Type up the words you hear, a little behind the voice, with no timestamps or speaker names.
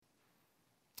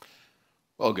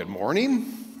Well, good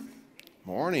morning.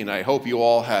 Morning. I hope you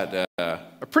all had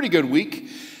a pretty good week.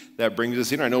 That brings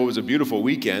us in. I know it was a beautiful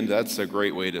weekend. That's a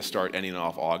great way to start ending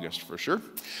off August for sure.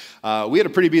 We had a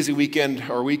pretty busy weekend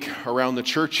or week around the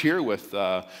church here with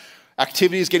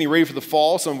activities getting ready for the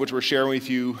fall, some of which we're sharing with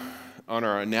you on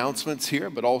our announcements here,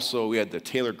 but also we had the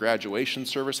Taylor graduation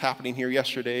service happening here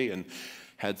yesterday and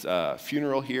had a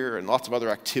funeral here and lots of other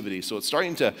activities. So it's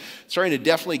starting to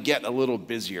definitely get a little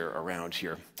busier around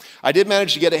here. I did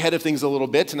manage to get ahead of things a little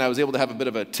bit, and I was able to have a bit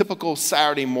of a typical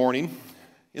Saturday morning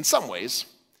in some ways.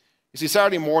 You see,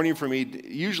 Saturday morning for me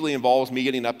usually involves me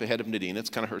getting up ahead of Nadine.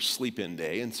 It's kind of her sleep-in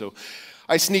day. And so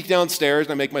I sneak downstairs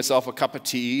and I make myself a cup of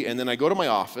tea, and then I go to my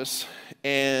office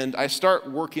and I start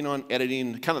working on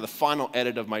editing kind of the final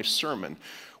edit of my sermon,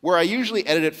 where I usually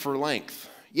edit it for length.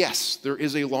 Yes, there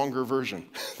is a longer version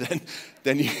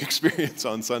than you experience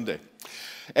on Sunday.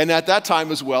 And at that time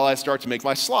as well, I start to make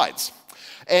my slides.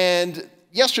 And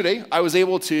yesterday, I was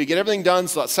able to get everything done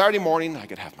so that Saturday morning, I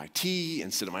could have my tea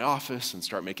and sit in my office and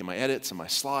start making my edits and my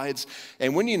slides.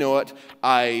 And when you know it,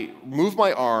 I moved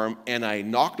my arm and I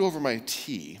knocked over my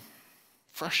tea,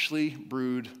 freshly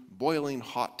brewed, boiling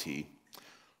hot tea,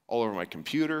 all over my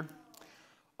computer,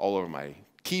 all over my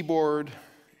keyboard,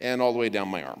 and all the way down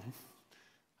my arm.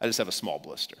 I just have a small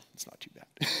blister. It's not too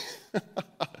bad.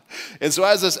 And so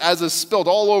as this spilled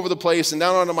all over the place and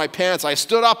down onto my pants, I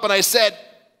stood up and I said,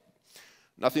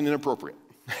 nothing inappropriate.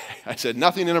 I said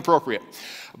nothing inappropriate.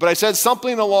 But I said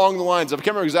something along the lines of, I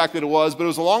can't remember exactly what it was, but it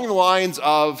was along the lines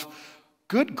of,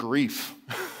 good grief,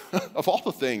 of all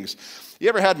the things. You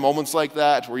ever had moments like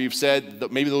that where you've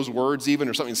said maybe those words even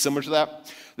or something similar to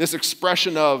that? This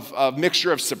expression of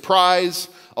mixture of surprise,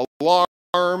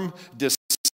 alarm,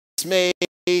 dismay,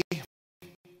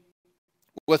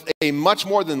 with a much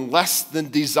more than less than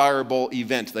desirable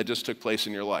event that just took place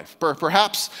in your life.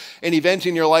 Perhaps an event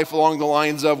in your life along the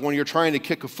lines of when you're trying to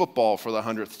kick a football for the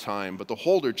 100th time, but the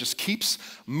holder just keeps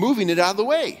moving it out of the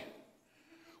way.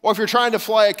 Or if you're trying to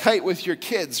fly a kite with your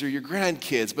kids or your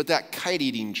grandkids, but that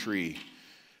kite-eating tree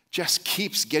just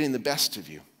keeps getting the best of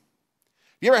you.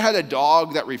 You ever had a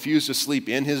dog that refused to sleep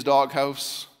in his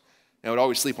doghouse and would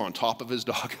always sleep on top of his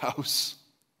doghouse?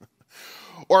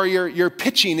 Or you're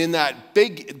pitching in that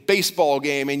big baseball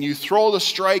game and you throw the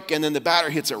strike and then the batter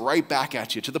hits it right back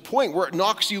at you to the point where it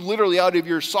knocks you literally out of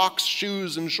your socks,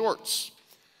 shoes, and shorts.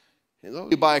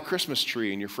 You buy a Christmas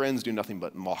tree and your friends do nothing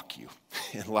but mock you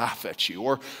and laugh at you.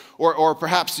 Or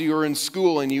perhaps you were in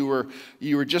school and you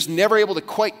were just never able to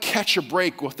quite catch a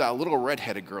break with that little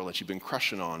redheaded girl that you've been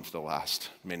crushing on for the last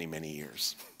many, many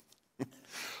years.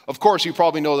 Of course, you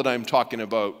probably know that I'm talking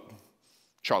about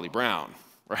Charlie Brown,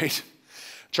 right?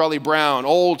 Charlie Brown,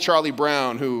 old Charlie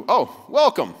Brown, who,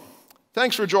 welcome.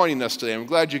 Thanks for joining us today. I'm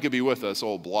glad you could be with us,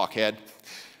 old blockhead.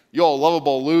 You old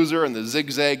lovable loser in the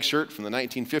zigzag shirt from the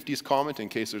 1950s comment, in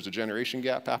case there's a generation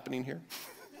gap happening here.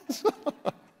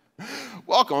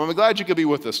 Welcome. I'm glad you could be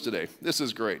with us today. This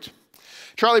is great.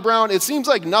 Charlie Brown, it seems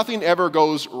like nothing ever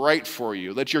goes right for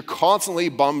you, that you're constantly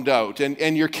bummed out.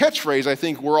 And your catchphrase, I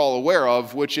think we're all aware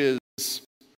of, which is,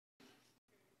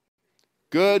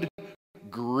 good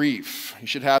grief. You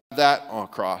should have that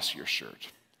across your shirt.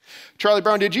 Charlie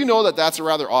Brown, did you know that that's a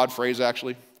rather odd phrase,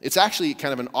 actually? It's actually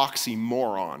kind of an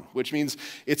oxymoron, which means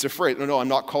it's a phrase. No, I'm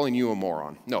not calling you a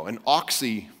moron. No, an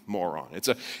oxymoron.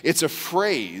 It's a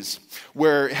phrase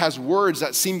where it has words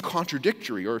that seem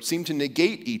contradictory or seem to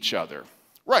negate each other.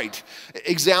 Right.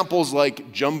 Examples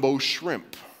like jumbo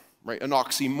shrimp, right? An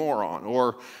oxymoron.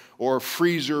 Or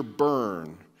freezer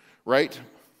burn, right?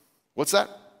 What's that?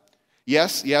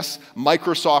 Yes,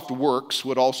 Microsoft Works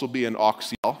would also be an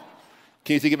oxymoron.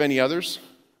 Can you think of any others?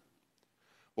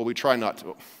 Well, we try not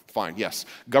to. Fine, yes.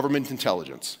 Government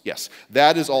intelligence, yes.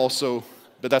 That is also,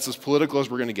 but that's as political as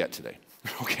we're going to get today.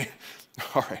 Okay,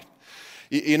 all right.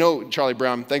 You know, Charlie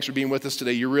Brown, thanks for being with us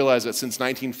today. You realize that since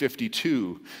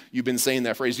 1952, you've been saying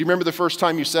that phrase. Do you remember the first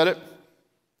time you said it?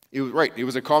 It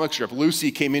was a comic strip.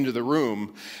 Lucy came into the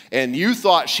room, and you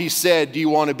thought she said, do you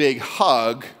want a big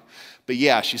hug? But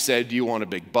yeah, she said, do you want a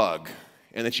big bug?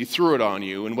 And then she threw it on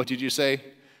you, and what did you say?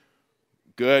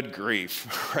 Good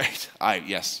grief, right?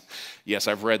 Yes,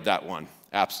 I've read that one,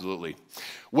 absolutely.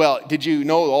 Well, did you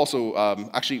know also,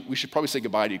 actually, we should probably say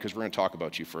goodbye to you because we're going to talk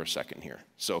about you for a second here.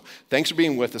 So thanks for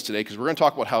being with us today because we're going to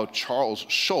talk about how Charles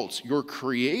Schulz, your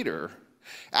creator,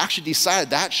 actually decided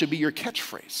that should be your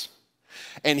catchphrase.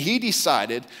 And he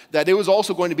decided that it was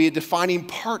also going to be a defining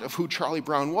part of who Charlie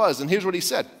Brown was. And here's what he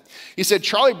said. He said,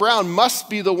 Charlie Brown must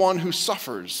be the one who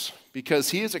suffers because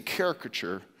he is a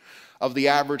caricature of the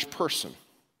average person.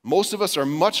 Most of us are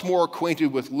much more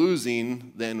acquainted with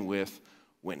losing than with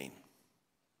winning.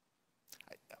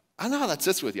 I don't know how that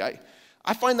sits with you.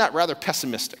 I find that rather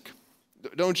pessimistic.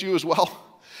 Don't you as well?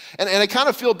 And I kind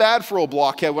of feel bad for old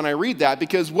Blockhead when I read that,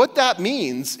 because what that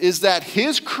means is that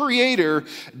his creator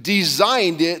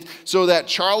designed it so that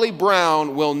Charlie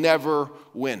Brown will never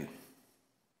win.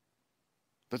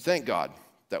 But thank God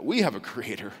that we have a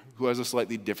creator who has a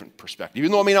slightly different perspective.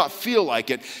 Even though it may not feel like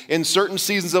it in certain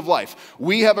seasons of life,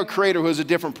 we have a creator who has a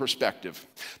different perspective.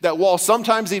 That while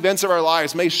sometimes the events of our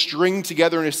lives may string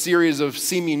together in a series of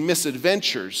seeming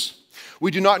misadventures, we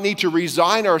do not need to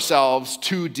resign ourselves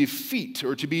to defeat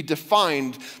or to be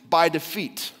defined by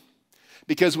defeat,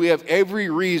 because we have every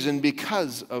reason,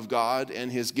 because of God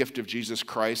and his gift of Jesus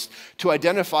Christ, to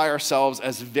identify ourselves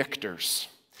as victors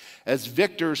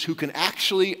who can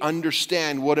actually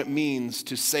understand what it means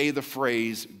to say the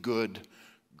phrase, good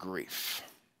grief.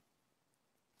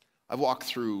 I've walked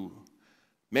through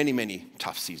many, many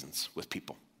tough seasons with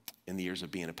people in the years of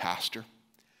being a pastor.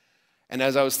 And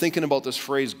as I was thinking about this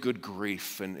phrase, good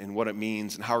grief, and what it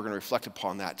means and how we're going to reflect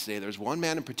upon that today, there's one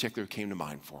man in particular who came to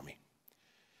mind for me.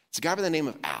 It's a guy by the name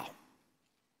of Al.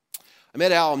 I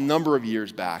met Al a number of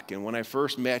years back, and when I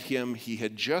first met him, he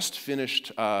had just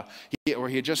finished, he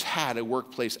had just had a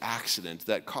workplace accident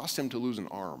that cost him to lose an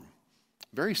arm.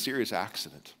 Very serious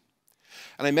accident.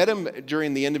 And I met him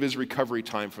during the end of his recovery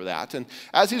time for that. And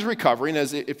as he's recovering,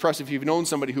 if you've known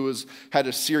somebody who has had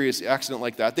a serious accident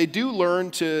like that, they do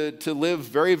learn to live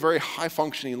very, very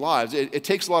high-functioning lives. It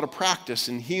takes a lot of practice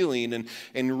and healing and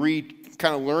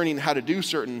kind of learning how to do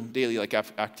certain daily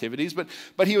activities.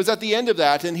 But he was at the end of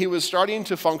that, and he was starting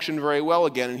to function very well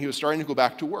again, and he was starting to go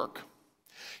back to work.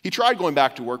 He tried going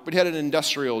back to work, but he had an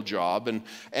industrial job,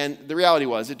 and the reality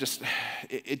was it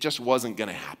just wasn't going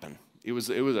to happen. It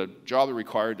was a job that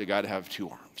required the guy to have two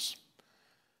arms.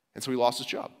 And so he lost his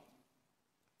job.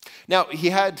 Now,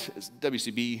 he had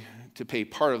WCB to pay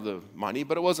part of the money,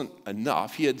 but it wasn't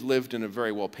enough. He had lived in a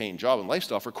very well-paying job and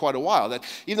lifestyle for quite a while. That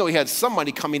even though he had some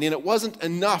money coming in, it wasn't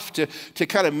enough to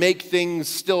kind of make things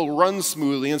still run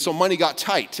smoothly. And so money got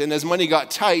tight. And as money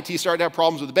got tight, he started to have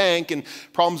problems with the bank, and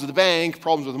problems with the bank,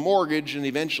 problems with the mortgage, and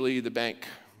eventually the bank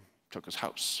took his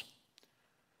house.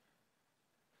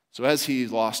 So as he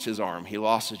lost his arm, he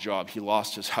lost his job, he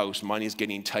lost his house, money's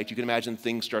getting tight. You can imagine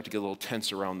things start to get a little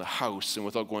tense around the house, and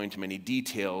without going into many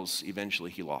details,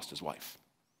 eventually he lost his wife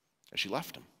as she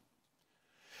left him.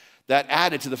 That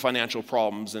added to the financial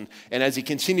problems, and as he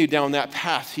continued down that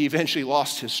path, he eventually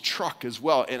lost his truck as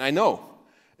well. And I know,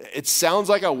 it sounds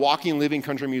like a walking, living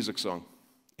country music song.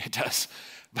 It does.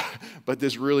 But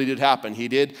this really did happen. He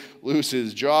did lose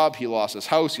his job, he lost his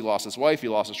house, he lost his wife, he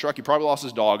lost his truck, he probably lost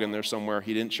his dog in there somewhere.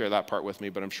 He didn't share that part with me,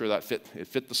 but I'm sure that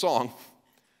fit the song.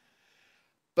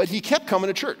 But he kept coming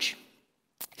to church.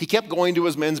 He kept going to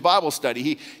his men's Bible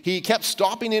study. He kept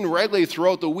stopping in regularly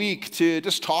throughout the week to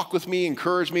just talk with me,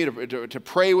 encourage me, to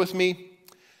pray with me.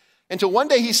 Until one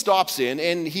day he stops in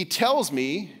and he tells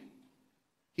me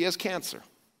he has cancer.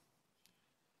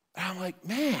 And I'm like,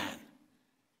 man,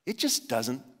 it just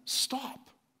doesn't stop.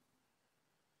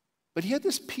 But he had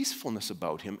this peacefulness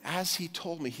about him as he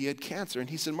told me he had cancer. And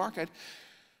he said, Mark,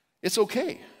 it's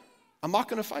okay. I'm not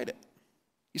going to fight it.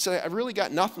 He said, I've really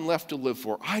got nothing left to live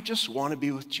for. I just want to be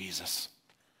with Jesus.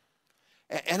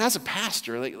 And as a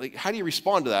pastor, like how do you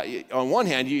respond to that? On one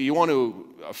hand, you want to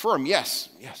affirm, yes,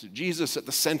 Jesus at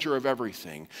the center of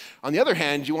everything. On the other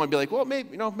hand, you want to be like, well,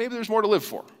 maybe there's more to live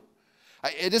for.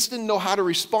 I just didn't know how to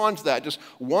respond to that. Just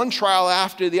one trial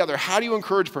after the other. How do you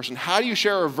encourage a person? How do you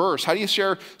share a verse? How do you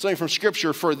share something from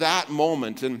Scripture for that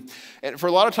moment? And for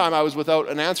a lot of time, I was without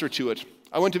an answer to it.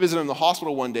 I went to visit him in the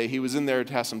hospital one day. He was in there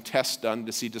to have some tests done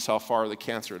to see just how far the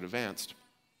cancer had advanced.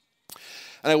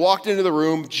 And I walked into the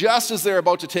room just as they're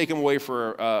about to take him away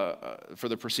for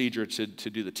the procedure to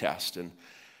do the test. And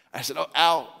I said,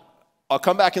 Al, I'll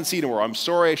come back and see you tomorrow. I'm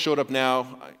sorry I showed up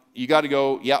now. You got to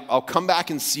go. Yeah, I'll come back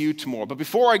and see you tomorrow. But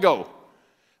before I go,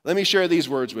 let me share these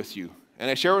words with you.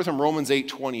 And I share with him Romans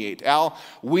 8:28. Al,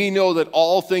 we know that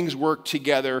all things work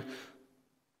together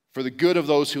for the good of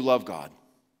those who love God,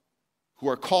 who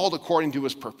are called according to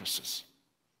his purposes.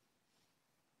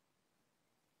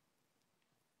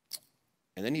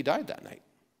 And then he died that night.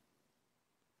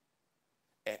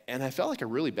 And I felt like a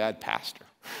really bad pastor.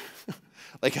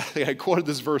 Like I quoted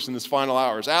this verse in his final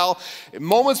hours. Al,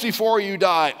 moments before you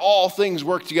die, all things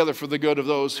work together for the good of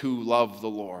those who love the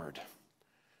Lord.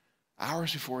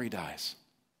 Hours before he dies.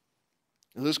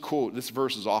 And this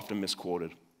verse is often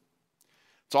misquoted.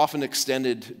 It's often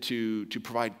extended to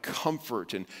provide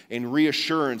comfort and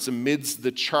reassurance amidst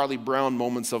the Charlie Brown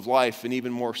moments of life and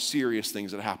even more serious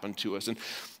things that happen to us.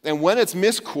 And when it's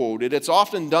misquoted, it's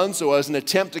often done so as an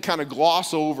attempt to kind of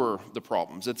gloss over the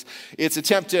problems. It's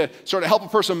attempt to sort of help a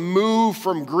person move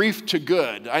from grief to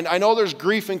good. I know there's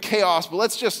grief and chaos, but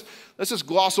let's just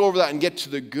gloss over that and get to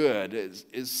the good,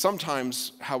 is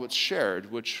sometimes how it's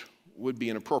shared, which would be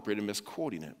inappropriate in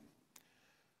misquoting it.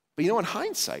 But in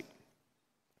hindsight,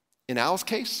 in Al's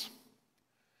case,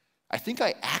 I think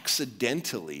I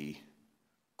accidentally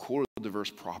quoted the verse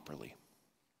properly.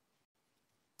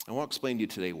 I want to explain to you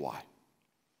today why.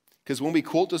 Because when we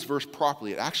quote this verse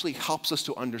properly, it actually helps us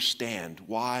to understand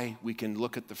why we can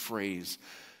look at the phrase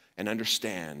and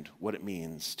understand what it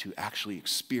means to actually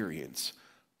experience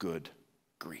good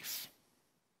grief.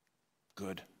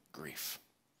 Good grief.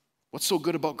 What's so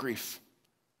good about grief?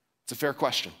 It's a fair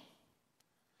question.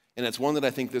 And it's one that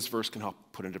I think this verse can help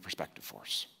put into perspective for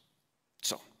us.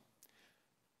 So,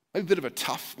 maybe a bit of a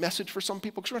tough message for some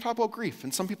people because we're going to talk about grief,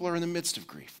 and some people are in the midst of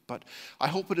grief. But I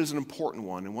hope it is an important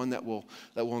one, and one that will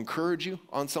encourage you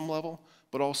on some level,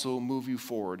 but also move you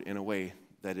forward in a way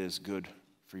that is good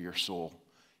for your soul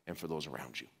and for those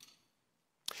around you.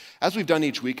 As we've done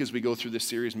each week as we go through this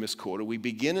series, Misquoted, we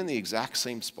begin in the exact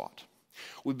same spot.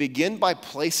 We begin by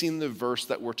placing the verse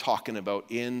that we're talking about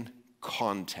in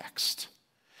context.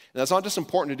 And that's not just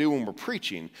important to do when we're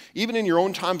preaching. Even in your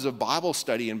own times of Bible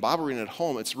study and Bible reading at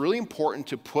home, it's really important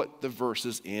to put the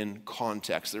verses in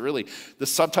context. The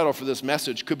subtitle for this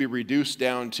message could be reduced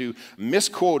down to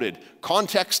Misquoted,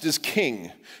 Context is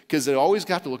King, because they always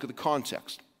got to look at the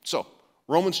context. So,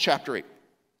 Romans chapter 8.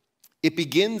 It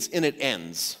begins and it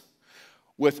ends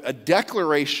with a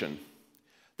declaration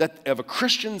of a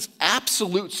Christian's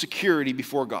absolute security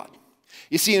before God.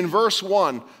 You see, in verse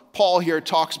 1, Paul here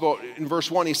talks about, in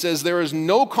verse 1, he says, there is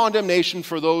no condemnation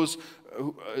before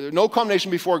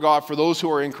God for those who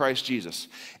are in Christ Jesus.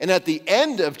 And at the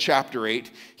end of chapter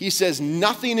 8, he says,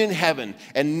 nothing in heaven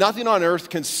and nothing on earth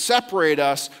can separate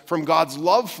us from God's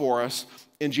love for us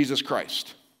in Jesus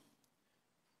Christ.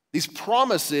 These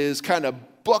promises kind of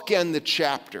bookend the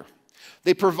chapter.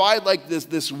 They provide like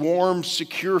this warm,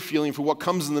 secure feeling for what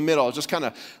comes in the middle. It's just kind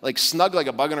of like snug like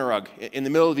a bug in a rug in the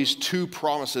middle of these two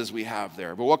promises we have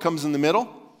there. But what comes in the middle?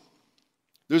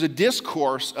 There's a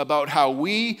discourse about how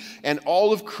we and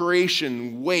all of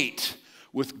creation wait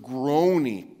with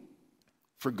groaning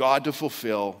for God to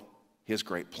fulfill his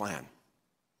great plan.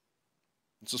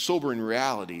 It's a sobering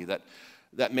reality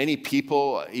that many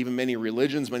people, even many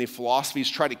religions, many philosophies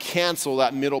try to cancel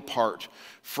that middle part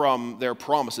from their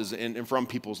promises and from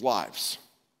people's lives.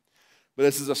 But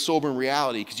this is a sobering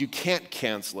reality because you can't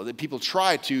cancel it. That people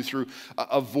try to through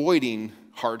avoiding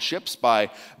hardships,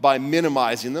 by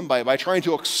minimizing them, by trying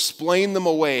to explain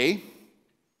away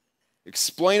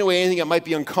anything that might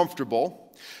be uncomfortable.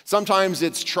 Sometimes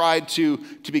it's tried to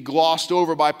be glossed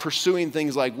over by pursuing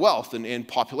things like wealth and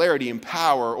popularity and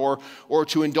power, or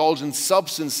to indulge in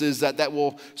substances that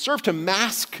will serve to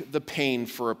mask the pain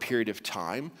for a period of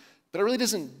time, but it really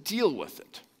doesn't deal with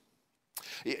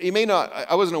it. You may not,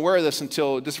 I wasn't aware of this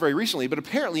until just very recently, but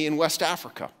apparently in West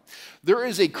Africa, there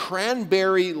is a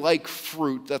cranberry-like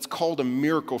fruit that's called a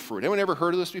miracle fruit. Anyone ever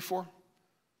heard of this before?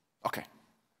 Okay.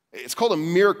 It's called a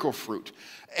miracle fruit.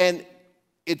 And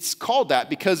it's called that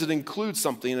because it includes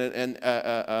something,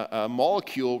 a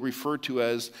molecule referred to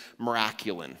as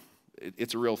miraculin.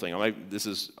 It's a real thing. This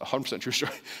is 100% true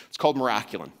story. It's called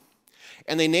miraculin.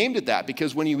 And they named it that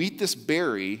because when you eat this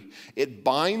berry, it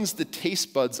binds the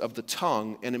taste buds of the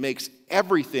tongue and it makes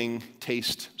everything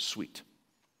taste sweet.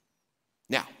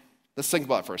 Now, let's think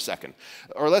about it for a second.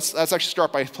 Or let's actually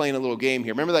start by playing a little game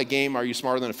here. Remember that game, Are You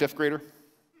Smarter Than a Fifth Grader?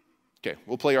 Okay,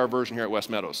 we'll play our version here at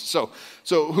West Meadows. So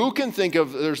who can think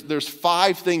of, there's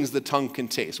 5 things the tongue can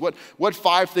taste. What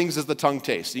 5 things does the tongue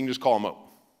taste? You can just call them out.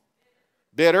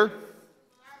 Bitter,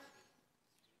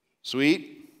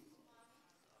 sweet,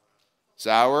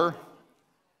 sour,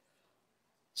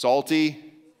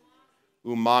 salty,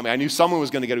 umami. I knew someone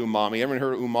was going to get umami. Everyone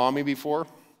heard of umami before?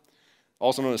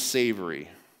 Also known as savory,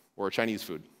 or Chinese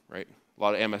food, right? A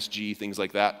lot of MSG, things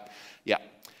like that. Yeah.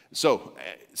 So,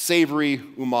 savory,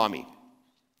 umami.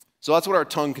 So that's what our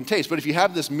tongue can taste. But if you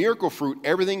have this miracle fruit,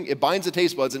 it binds the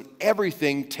taste buds and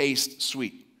everything tastes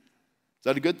sweet. Is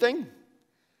that a good thing? If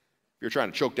you're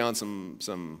trying to choke down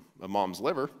some of mom's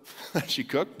liver that she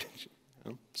cooked,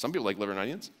 some people like liver and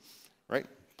onions, right?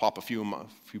 Pop a few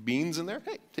beans in there.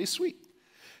 Hey, tastes sweet.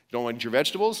 Don't want your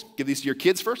vegetables? Give these to your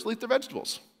kids first, eat their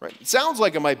vegetables, right? It sounds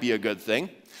like it might be a good thing,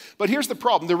 but here's the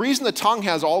problem. The reason the tongue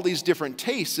has all these different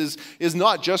tastes is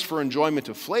not just for enjoyment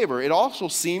of flavor. It also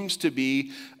seems to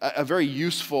be a very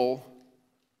useful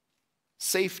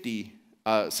safety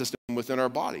system within our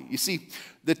body. You see,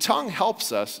 the tongue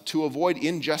helps us to avoid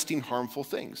ingesting harmful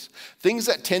things. Things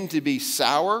that tend to be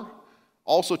sour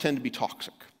also tend to be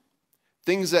toxic.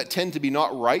 Things that tend to be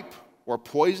not ripe or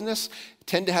poisonous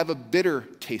tend to have a bitter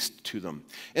taste to them.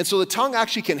 And so the tongue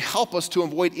actually can help us to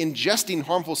avoid ingesting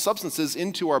harmful substances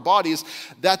into our bodies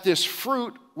that this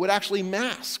fruit would actually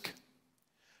mask.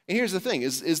 And here's the thing,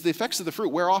 is the effects of the fruit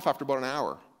wear off after about an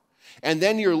hour. And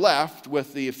then you're left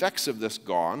with the effects of this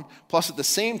gone, plus at the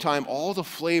same time, all the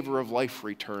flavor of life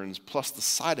returns, plus the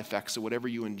side effects of whatever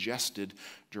you ingested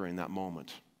during that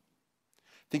moment.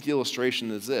 I think the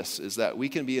illustration is this, is that we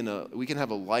can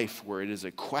have a life where it is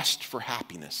a quest for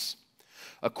happiness,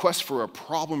 a quest for a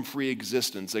problem-free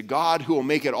existence, a God who will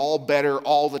make it all better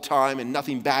all the time and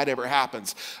nothing bad ever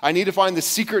happens. I need to find the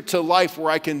secret to life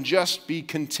where I can just be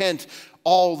content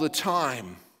all the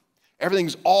time.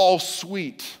 Everything's all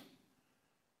sweet.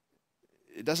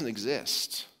 It doesn't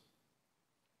exist.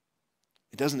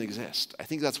 It doesn't exist. I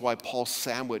think that's why Paul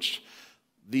sandwiched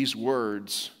these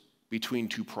words between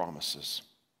two promises,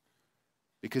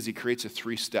 because he creates a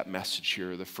three-step message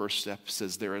here. The first step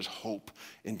says there is hope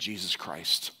in Jesus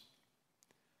Christ.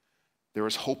 There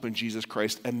is hope in Jesus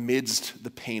Christ amidst the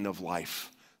pain of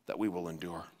life that we will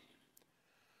endure.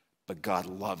 But God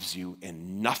loves you,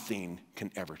 and nothing can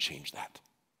ever change that.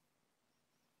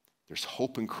 There's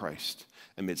hope in Christ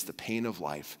amidst the pain of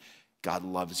life. God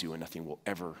loves you, and nothing will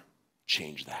ever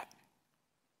change that.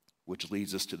 Which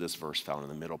leads us to this verse found in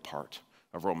the middle part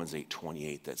of Romans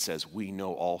 8:28 that says, we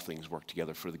know all things work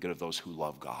together for the good of those who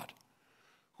love God,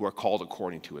 who are called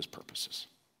according to his purposes.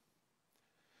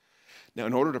 Now,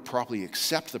 in order to properly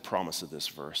accept the promise of this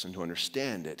verse and to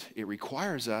understand it, it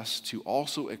requires us to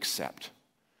also accept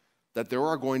that there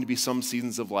are going to be some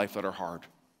seasons of life that are hard,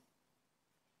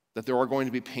 that there are going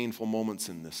to be painful moments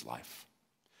in this life,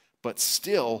 but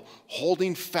still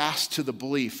holding fast to the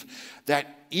belief that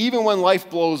even when life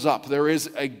blows up, there is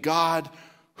a God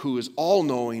who is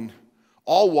all-knowing,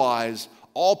 all-wise,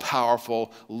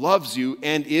 all-powerful, loves you,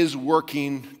 and is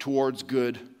working towards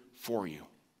good for you.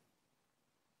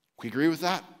 We agree with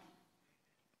that?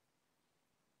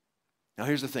 Now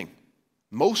here's the thing.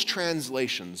 Most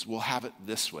translations will have it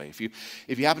this way. If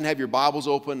you happen to have your Bibles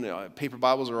open, paper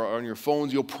Bibles or on your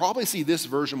phones, you'll probably see this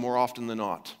version more often than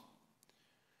not.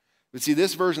 But see,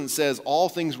 this version says all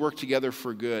things work together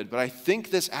for good, but I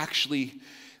think this actually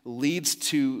leads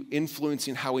to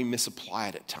influencing how we misapply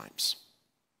it at times.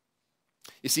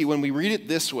 You see, when we read it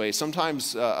this way,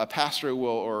 sometimes a pastor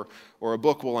will or a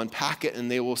book will unpack it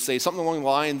and they will say something along the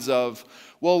lines of,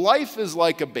 well, life is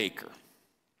like a baker.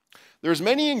 There's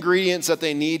many ingredients that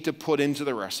they need to put into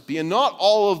the recipe, and not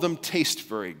all of them taste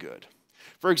very good.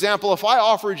 For example, if I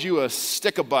offered you a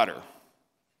stick of butter,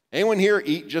 anyone here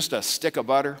eat just a stick of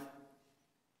butter?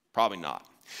 Probably not.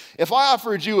 If I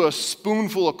offered you a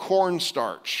spoonful of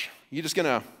cornstarch, you just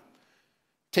gonna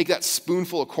take that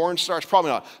spoonful of cornstarch? Probably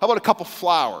not. How about a cup of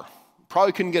flour?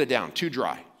 Probably couldn't get it down, too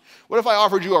dry. What if I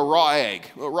offered you a raw egg?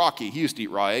 Well, Rocky, he used to eat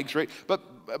raw eggs, right?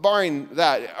 But barring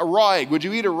that, a raw egg, would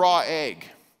you eat a raw egg?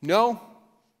 No,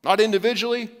 not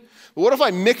individually. But what if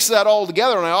I mix that all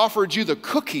together and I offered you the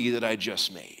cookie that I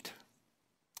just made?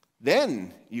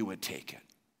 Then you would take it.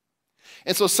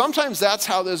 And so sometimes that's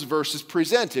how this verse is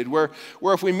presented, where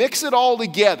if we mix it all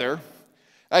together,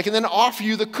 I can then offer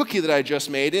you the cookie that I just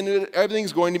made, and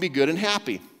everything's going to be good and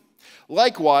happy.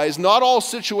 Likewise, not all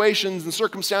situations and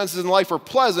circumstances in life are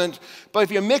pleasant, but if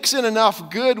you mix in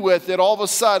enough good with it, all of a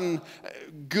sudden,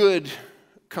 good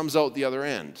comes out the other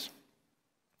end.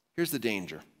 Here's the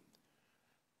danger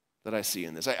that I see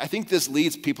in this. I think this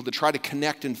leads people to try to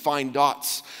connect and find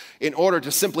dots in order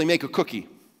to simply make a cookie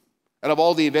out of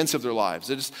all the events of their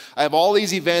lives. I have all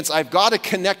these events. I've got to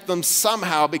connect them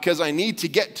somehow because I need to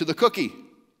get to the cookie.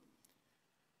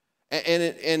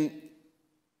 And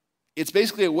it's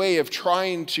basically a way of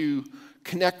trying to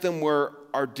connect them where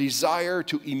our desire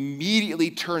to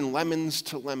immediately turn lemons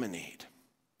to lemonade.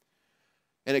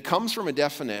 And it comes from a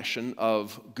definition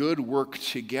of good work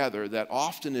together that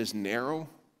often is narrow,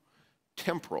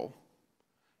 temporal,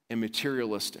 and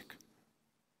materialistic.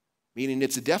 Meaning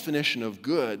it's a definition of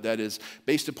good that is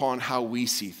based upon how we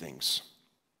see things.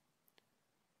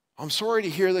 I'm sorry to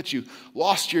hear that you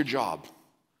lost your job.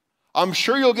 I'm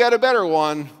sure you'll get a better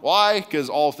one. Why? Because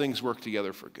all things work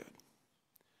together for good.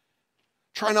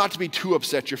 Try not to be too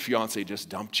upset your fiance just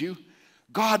dumped you.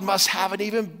 God must have an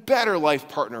even better life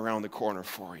partner around the corner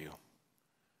for you.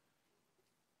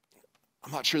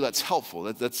 I'm not sure that's helpful.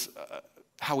 That's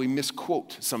how we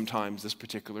misquote sometimes this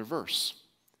particular verse.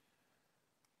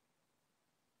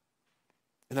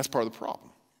 And that's part of the problem.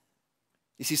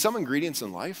 You see, some ingredients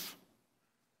in life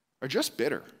are just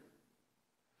bitter.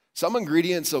 Some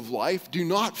ingredients of life do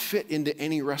not fit into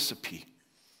any recipe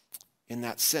in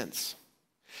that sense.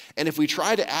 And if we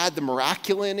try to add the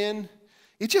miraculin in,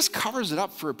 it just covers it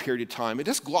up for a period of time. It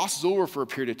just glosses over for a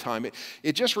period of time.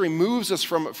 It just removes us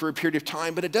from it for a period of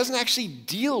time, but it doesn't actually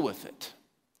deal with it.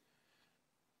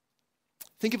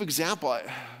 Think of example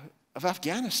of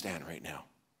Afghanistan right now.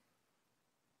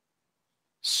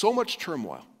 So much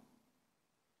turmoil,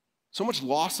 so much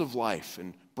loss of life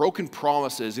and broken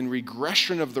promises and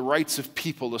regression of the rights of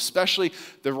people, especially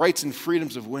the rights and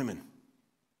freedoms of women.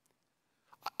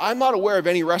 I'm not aware of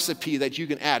any recipe that you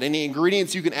can add, any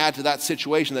ingredients you can add to that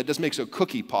situation that just makes a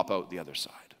cookie pop out the other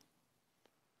side.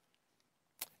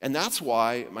 And that's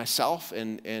why myself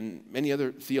and many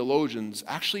other theologians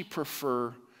actually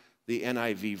prefer the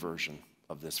NIV version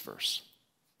of this verse.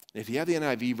 If you have the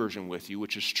NIV version with you,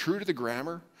 which is true to the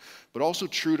grammar, but also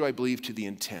true to, I believe, to the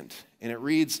intent. And it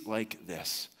reads like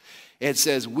this. It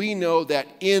says, we know that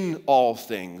in all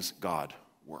things God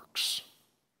works.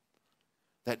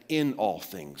 That in all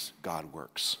things God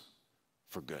works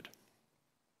for good.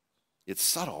 It's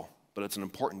subtle, but it's an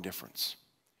important difference.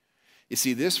 You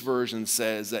see, this version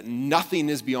says that nothing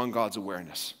is beyond God's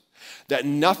awareness. That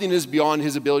nothing is beyond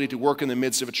his ability to work in the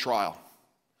midst of a trial,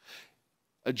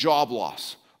 a job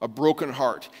loss, a broken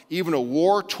heart, even a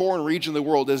war-torn region of the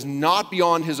world is not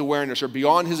beyond his awareness or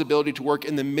beyond his ability to work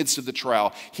in the midst of the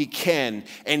trial. He can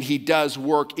and he does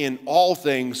work in all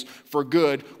things for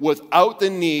good without the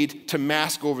need to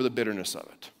mask over the bitterness of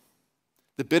it.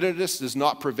 The bitterness does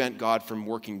not prevent God from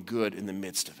working good in the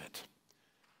midst of it.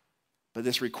 But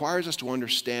this requires us to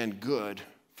understand good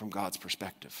from God's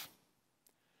perspective.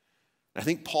 I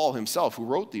think Paul himself, who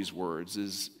wrote these words,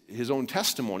 his own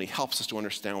testimony helps us to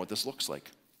understand what this looks like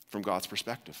from God's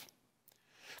perspective.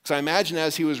 Because I imagine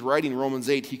as he was writing Romans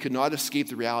 8, he could not escape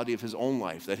the reality of his own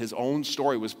life, that his own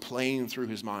story was playing through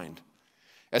his mind.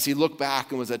 As he looked back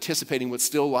and was anticipating what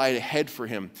still lied ahead for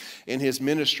him in his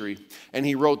ministry. And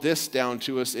he wrote this down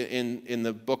to us in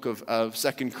the book of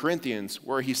 2 Corinthians,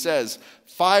 where he says,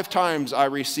 5 times I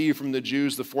received from the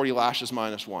Jews the 40 lashes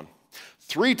minus 1.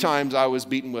 3 times I was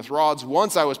beaten with rods.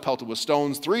 Once I was pelted with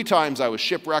stones. 3 times I was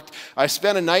shipwrecked. I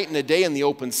spent a night and a day in the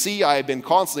open sea. I have been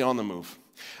constantly on the move.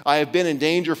 I have been in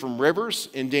danger from rivers,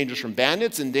 in dangers from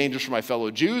bandits, in dangers from my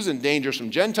fellow Jews, in dangers from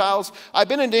Gentiles. I've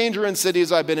been in danger in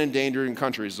cities. I've been in danger in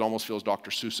countries. It almost feels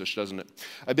Dr. Seussish, doesn't it?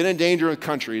 I've been in danger in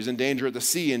countries, in danger at the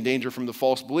sea, in danger from the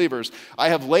false believers. I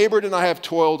have labored and I have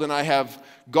toiled and I have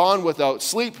gone without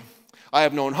sleep. I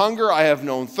have known hunger. I have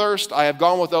known thirst. I have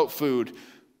gone without food.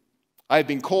 I have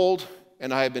been cold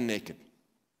and I have been naked.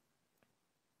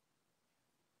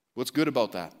 What's good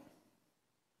about that?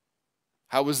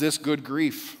 How was this good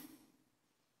grief?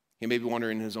 He may be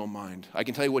wondering in his own mind. I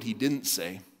can tell you what he didn't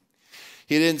say.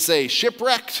 He didn't say,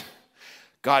 shipwrecked.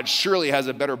 God surely has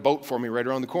a better boat for me right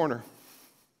around the corner.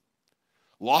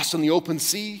 Lost in the open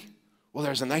sea. Well,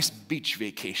 there's a nice beach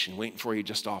vacation waiting for you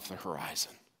just off the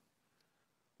horizon.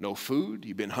 No food.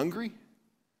 You've been hungry.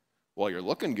 Well, you're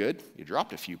looking good. You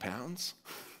dropped a few pounds.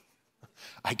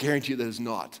 I guarantee you that is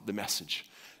not the message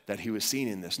that he was seeing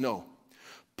in this. No.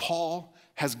 Paul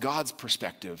has God's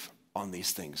perspective on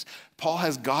these things. Paul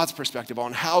has God's perspective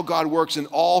on how God works in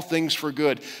all things for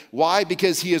good. Why?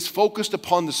 Because he is focused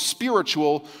upon the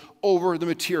spiritual over the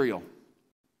material.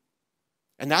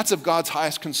 And that's of God's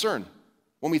highest concern.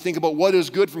 When we think about what is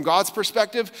good from God's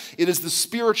perspective, it is the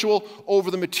spiritual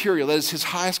over the material. That is his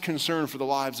highest concern for the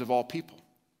lives of all people.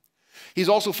 He's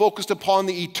also focused upon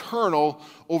the eternal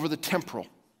over the temporal.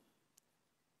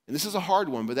 And this is a hard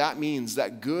one, but that means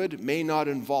that good may not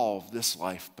involve this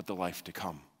life, but the life to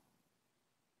come.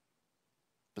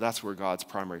 But that's where God's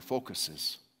primary focus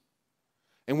is.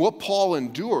 And what Paul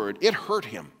endured, it hurt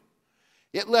him.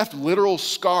 It left literal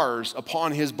scars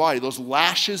upon his body. Those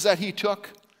lashes that he took,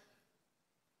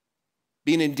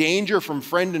 being in danger from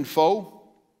friend and foe,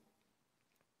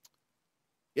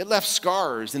 it left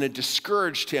scars and it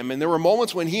discouraged him. And there were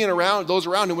moments when he and those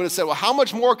around him would have said, well, how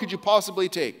much more could you possibly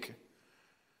take?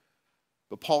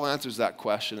 But Paul answers that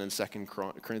question in 2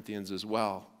 Corinthians as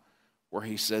well, where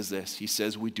he says this. He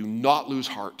says, we do not lose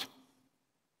heart.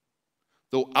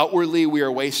 Though outwardly we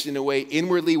are wasting away,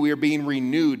 inwardly we are being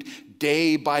renewed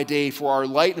day by day, for our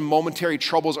light and momentary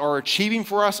troubles are achieving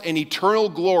for us an eternal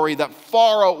glory that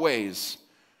far outweighs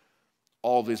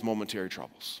all of these momentary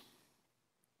troubles.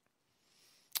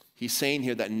 He's saying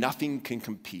here that nothing can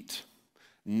compete.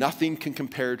 Nothing can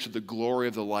compare to the glory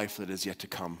of the life that is yet to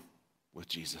come. with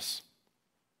Jesus.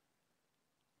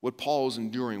 What Paul was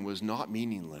enduring was not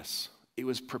meaningless. It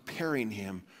was preparing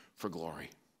him for glory.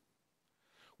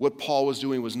 What Paul was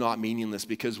doing was not meaningless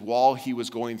because while he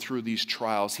was going through these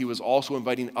trials, he was also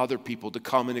inviting other people to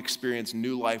come and experience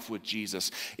new life with Jesus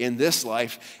in this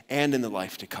life and in the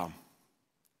life to come.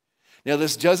 Now,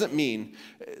 this doesn't mean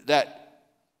that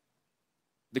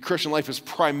the Christian life is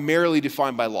primarily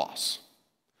defined by loss,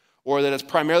 or that it's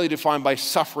primarily defined by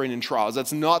suffering and trials.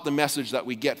 That's not the message that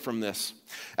we get from this.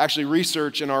 Actually,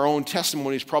 research in our own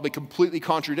testimonies probably completely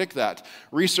contradict that.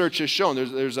 Research has shown,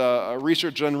 there's a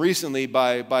research done recently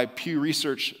by Pew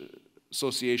Research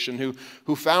Association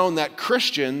who found that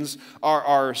Christians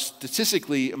are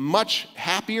statistically much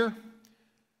happier,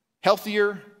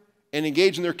 healthier, and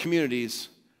engaged in their communities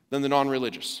than the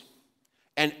non-religious.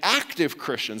 And active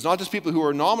Christians, not just people who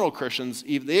are nominal Christians,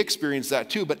 they experience that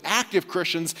too, but active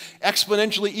Christians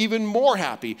exponentially even more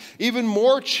happy, even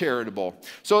more charitable.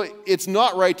 So it's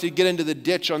not right to get into the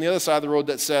ditch on the other side of the road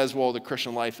that says, well, the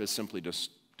Christian life is simply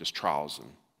just trials and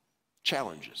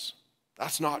challenges.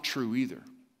 That's not true either.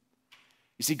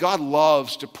 You see, God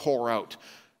loves to pour out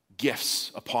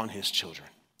gifts upon his children.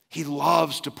 He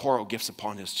loves to pour out gifts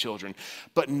upon his children,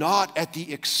 but not at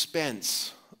the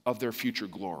expense of their future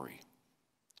glory.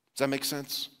 Does that make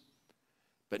sense?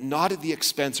 But not at the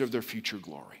expense of their future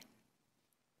glory.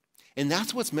 And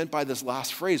that's what's meant by this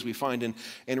last phrase we find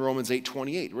in Romans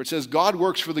 8:28, where it says, God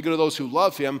works for the good of those who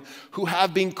love him, who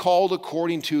have been called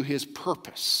according to his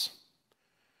purpose.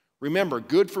 Remember,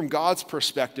 good from God's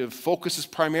perspective focuses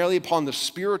primarily upon the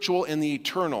spiritual and the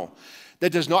eternal.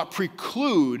 That does not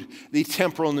preclude the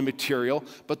temporal and the material,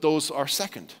 but those are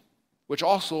second, which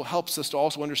also helps us to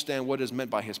also understand what is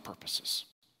meant by his purposes.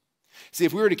 See,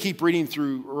 if we were to keep reading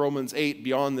through Romans 8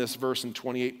 beyond this verse in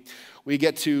 28, we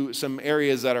get to some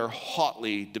areas that are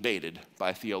hotly debated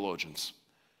by theologians.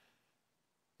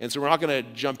 And so we're not going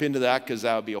to jump into that because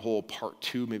that would be a whole part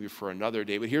 2 maybe for another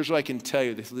day. But here's what I can tell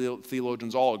you the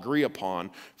theologians all agree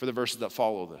upon for the verses that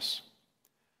follow this.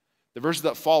 The verses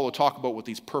that follow talk about what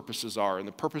these purposes are. And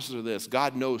the purposes are this: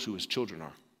 God knows who his children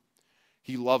are.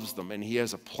 He loves them and he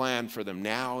has a plan for them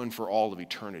now and for all of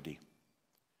eternity.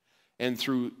 And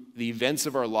through the events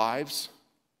of our lives,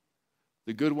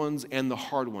 the good ones and the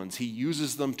hard ones, he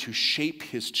uses them to shape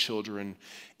his children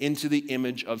into the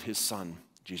image of his Son,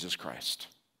 Jesus Christ,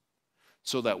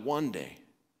 so that one day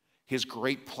his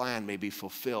great plan may be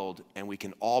fulfilled and we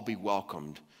can all be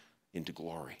welcomed into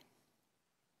glory.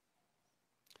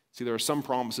 See, there are some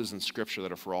promises in Scripture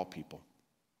that are for all people.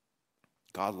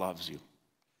 God loves you.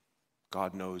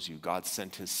 God knows you. God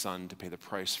sent his Son to pay the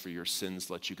price for your sins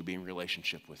so that you could be in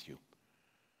relationship with you.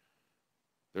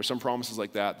 There are some promises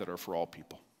like that are for all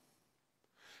people.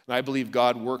 And I believe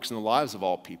God works in the lives of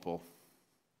all people.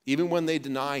 Even when they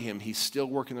deny him, he's still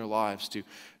working their lives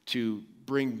to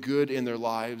bring good in their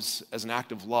lives as an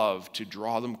act of love to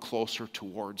draw them closer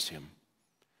towards him.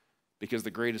 Because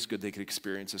the greatest good they could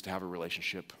experience is to have a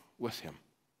relationship with him.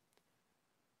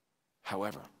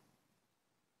 However,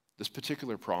 this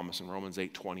particular promise in Romans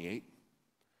 8:28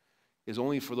 is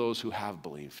only for those who have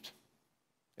believed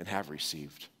and have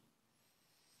received,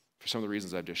 for some of the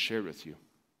reasons I've just shared with you.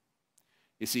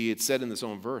 You see, it's said in this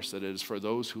own verse that it is for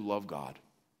those who love God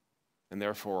and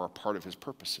therefore are part of his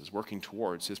purposes, working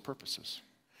towards his purposes.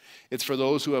 It's for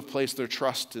those who have placed their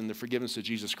trust in the forgiveness of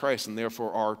Jesus Christ and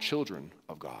therefore are children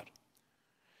of God.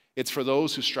 It's for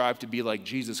those who strive to be like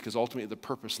Jesus, because ultimately the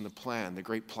purpose and the plan, the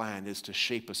great plan, is to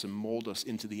shape us and mold us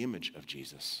into the image of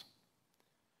Jesus.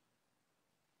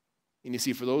 And you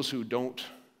see, for those who don't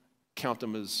count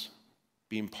them as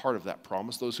being part of that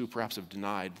promise, those who perhaps have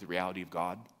denied the reality of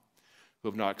God, who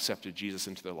have not accepted Jesus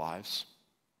into their lives,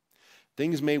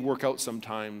 things may work out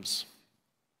sometimes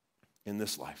in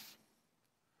this life.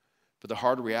 But the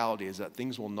hard reality is that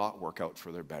things will not work out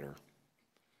for their better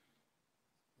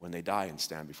when they die and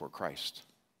stand before Christ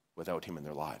without him in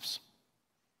their lives.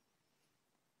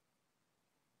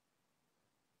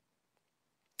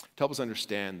 To help us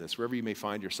understand this, wherever you may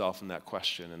find yourself in that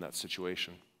question, in that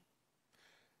situation,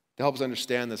 to help us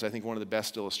understand this, I think one of the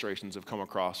best illustrations I've come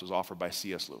across was offered by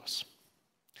C.S. Lewis.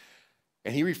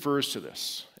 And he refers to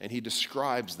this, and he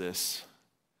describes this,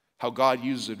 how God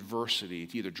uses adversity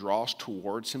to either draw us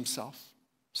towards himself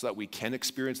so that we can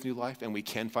experience new life and we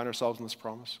can find ourselves in this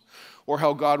promise, or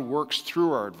how God works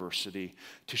through our adversity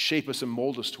to shape us and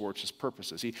mold us towards his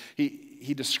purposes.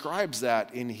 He describes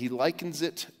that, and he likens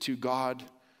it to God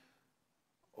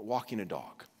walking a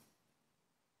dog.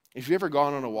 If you've ever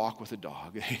gone on a walk with a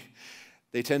dog,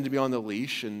 they tend to be on the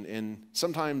leash, and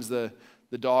sometimes the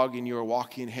the dog and you are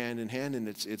walking hand in hand, and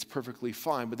it's perfectly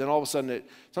fine. But then all of a sudden,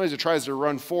 sometimes it tries to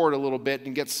run forward a little bit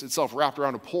and gets itself wrapped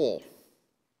around a pole.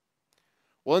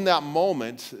 Well, in that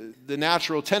moment, the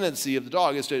natural tendency of the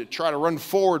dog is to try to run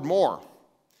forward more.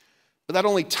 But that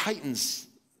only tightens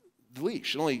the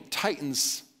leash. It only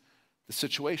tightens the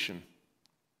situation.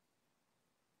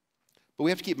 But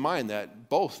we have to keep in mind that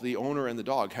both the owner and the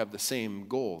dog have the same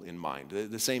goal in mind.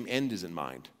 The same end is in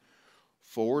mind.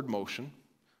 Forward motion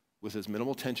with as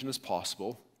minimal tension as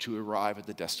possible to arrive at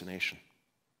the destination.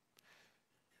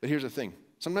 But here's the thing.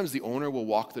 Sometimes the owner will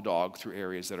walk the dog through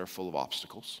areas that are full of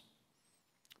obstacles.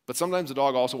 But sometimes the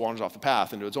dog also wanders off the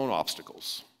path into its own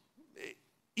obstacles.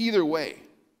 Either way,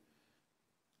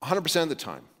 100% of the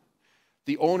time,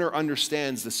 the owner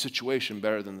understands the situation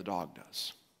better than the dog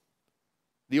does.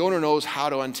 The owner knows how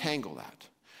to untangle that.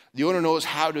 The owner knows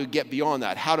how to get beyond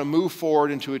that, how to move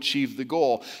forward and to achieve the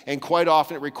goal. And quite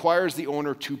often it requires the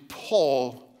owner to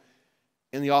pull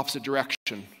in the opposite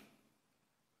direction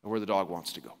of where the dog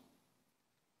wants to go.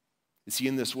 You see,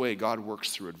 in this way, God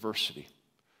works through adversity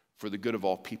for the good of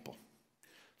all people,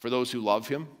 for those who love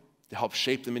him, to help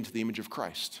shape them into the image of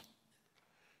Christ.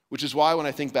 Which is why when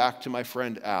I think back to my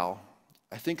friend Al,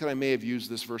 I think that I may have used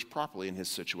this verse properly in his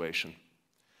situation.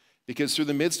 Because through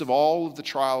the midst of all of the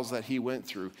trials that he went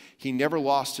through, he never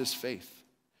lost his faith.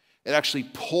 It actually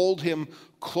pulled him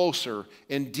closer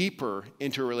and deeper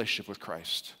into a relationship with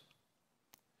Christ.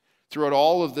 Throughout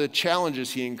all of the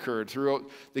challenges he incurred, throughout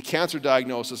the cancer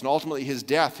diagnosis, and ultimately his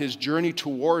death, his journey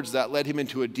towards that led him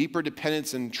into a deeper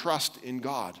dependence and trust in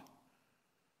God,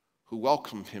 who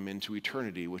welcomed him into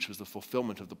eternity, which was the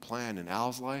fulfillment of the plan in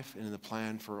Al's life and in the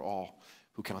plan for all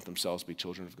who count themselves to be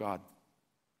children of God.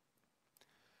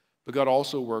 But God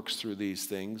also works through these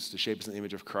things to shape us in the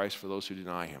image of Christ for those who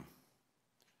deny him,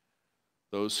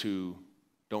 those who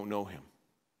don't know him.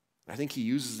 I think he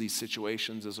uses these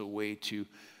situations as a way to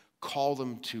call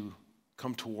them to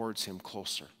come towards him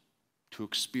closer, to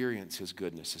experience his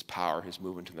goodness, his power, his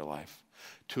movement in their life,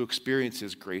 to experience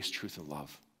his grace, truth, and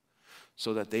love,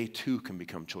 so that they too can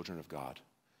become children of God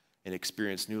and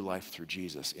experience new life through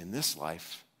Jesus in this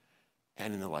life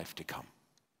and in the life to come.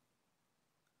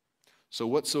 So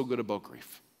what's so good about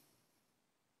grief?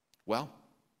 Well,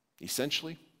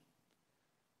 essentially,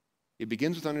 it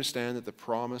begins with understanding that the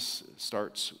promise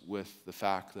starts with the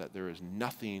fact that there is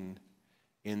nothing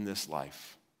in this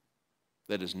life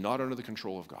that is not under the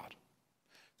control of God.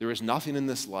 There is nothing in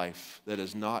this life that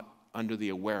is not under the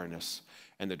awareness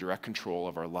and the direct control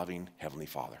of our loving Heavenly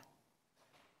Father.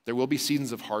 There will be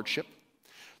seasons of hardship.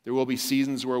 There will be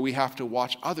seasons where we have to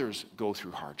watch others go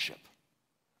through hardship.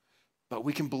 But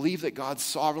we can believe that God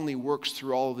sovereignly works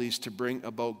through all of these to bring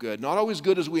about good. Not always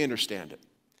good as we understand it.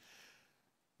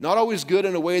 Not always good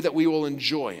in a way that we will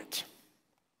enjoy it.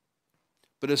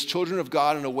 But as children of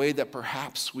God in a way that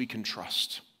perhaps we can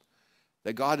trust.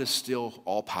 That God is still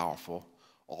all-powerful,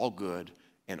 all good,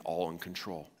 and all in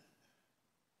control.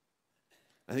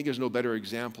 I think there's no better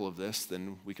example of this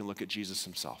than we can look at Jesus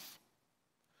himself,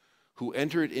 who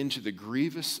entered into the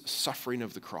grievous suffering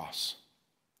of the cross,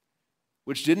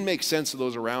 which didn't make sense to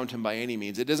those around him by any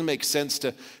means. It doesn't make sense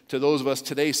to those of us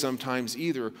today sometimes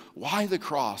either. Why the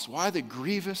cross? Why the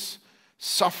grievous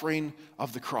suffering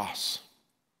of the cross?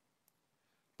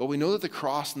 But we know that the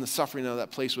cross and the suffering of that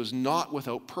place was not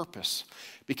without purpose,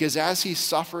 because as he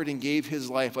suffered and gave his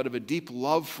life out of a deep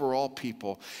love for all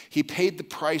people, he paid the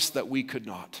price that we could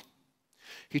not.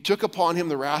 He took upon him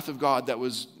the wrath of God that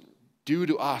was due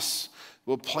to us,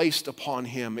 was placed upon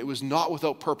him. It was not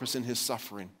without purpose in his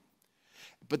suffering.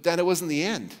 But then it wasn't the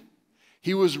end.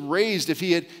 He was raised. If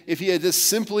he had just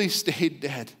simply stayed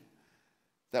dead,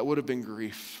 that would have been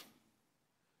grief.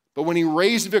 But when he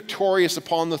raised victorious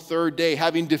upon the third day,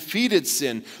 having defeated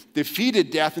sin, defeated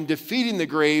death, and defeating the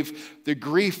grave, the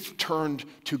grief turned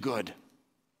to good.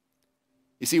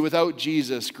 You see, without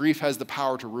Jesus, grief has the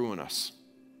power to ruin us.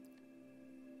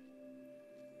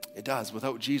 It does.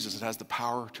 Without Jesus, it has the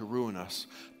power to ruin us.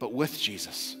 But with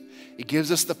Jesus, it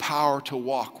gives us the power to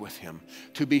walk with him,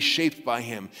 to be shaped by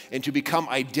him, and to become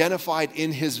identified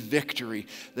in his victory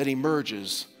that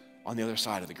emerges on the other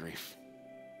side of the grief.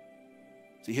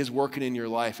 See, he's working in your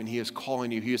life and he is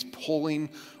calling you. He is pulling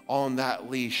on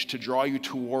that leash to draw you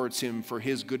towards him for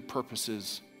his good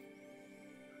purposes,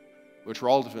 which are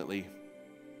ultimately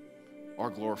our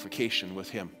glorification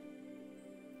with him.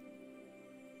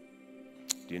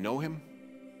 Do you know him?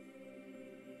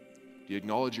 Do you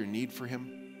acknowledge your need for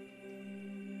him?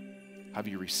 Have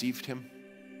you received him?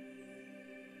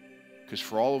 Because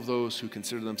for all of those who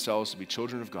consider themselves to be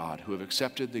children of God, who have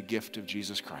accepted the gift of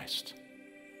Jesus Christ,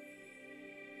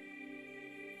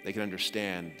 they can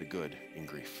understand the good in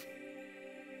grief.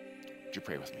 Would you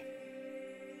pray with me?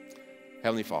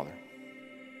 Heavenly Father,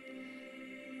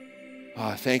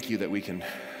 thank you that we can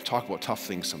talk about tough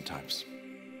things sometimes.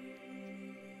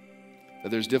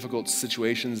 That there's difficult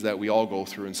situations that we all go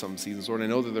through in some seasons. Lord, I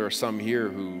know that there are some here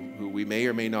who we may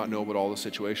or may not know about all the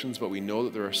situations, but we know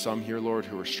that there are some here, Lord,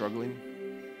 who are struggling.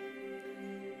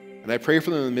 And I pray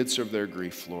for them in the midst of their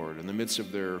grief, Lord, in the midst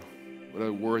of their,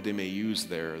 whatever word they may use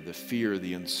there, the fear,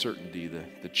 the uncertainty,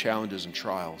 the challenges and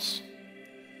trials.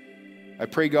 I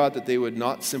pray, God, that they would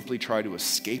not simply try to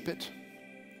escape it,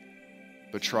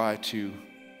 but try to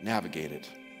navigate it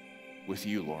with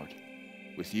you, Lord,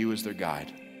 with you as their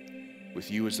guide, with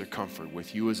you as their comfort,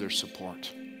 with you as their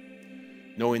support,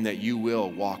 knowing that you will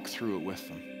walk through it with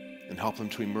them and help them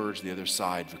to emerge the other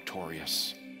side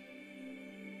victorious.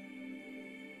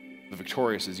 The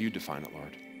victorious as you define it,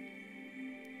 Lord.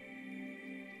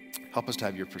 Help us to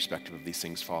have your perspective of these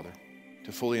things, Father,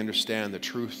 to fully understand the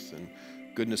truth and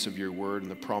goodness of your word and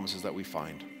the promises that we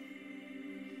find.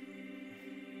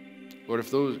 Lord,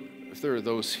 if there are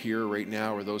those here right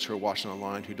now or those who are watching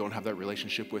online who don't have that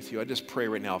relationship with you, I just pray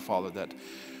right now, Father, that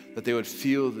they would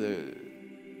feel the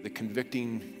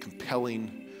convicting,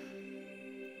 compelling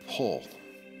pull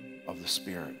of the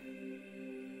Spirit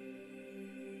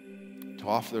to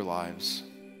offer their lives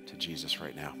to Jesus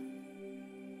right now,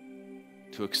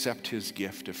 to accept his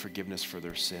gift of forgiveness for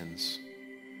their sins,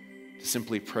 to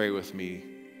simply pray with me,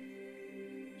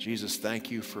 Jesus,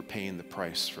 thank you for paying the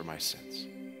price for my sins,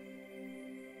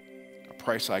 a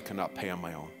price I cannot pay on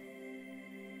my own.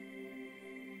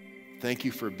 Thank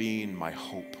you for being my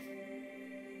hope.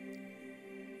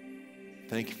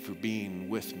 Thank you for being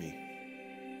with me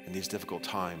in these difficult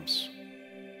times,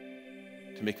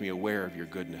 to make me aware of your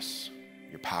goodness,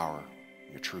 your power,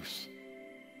 your truth.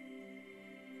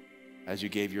 As you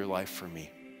gave your life for me,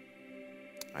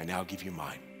 I now give you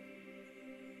mine,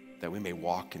 that we may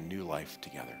walk in new life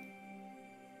together.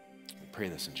 We pray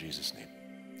this in Jesus' name.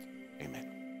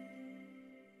 Amen.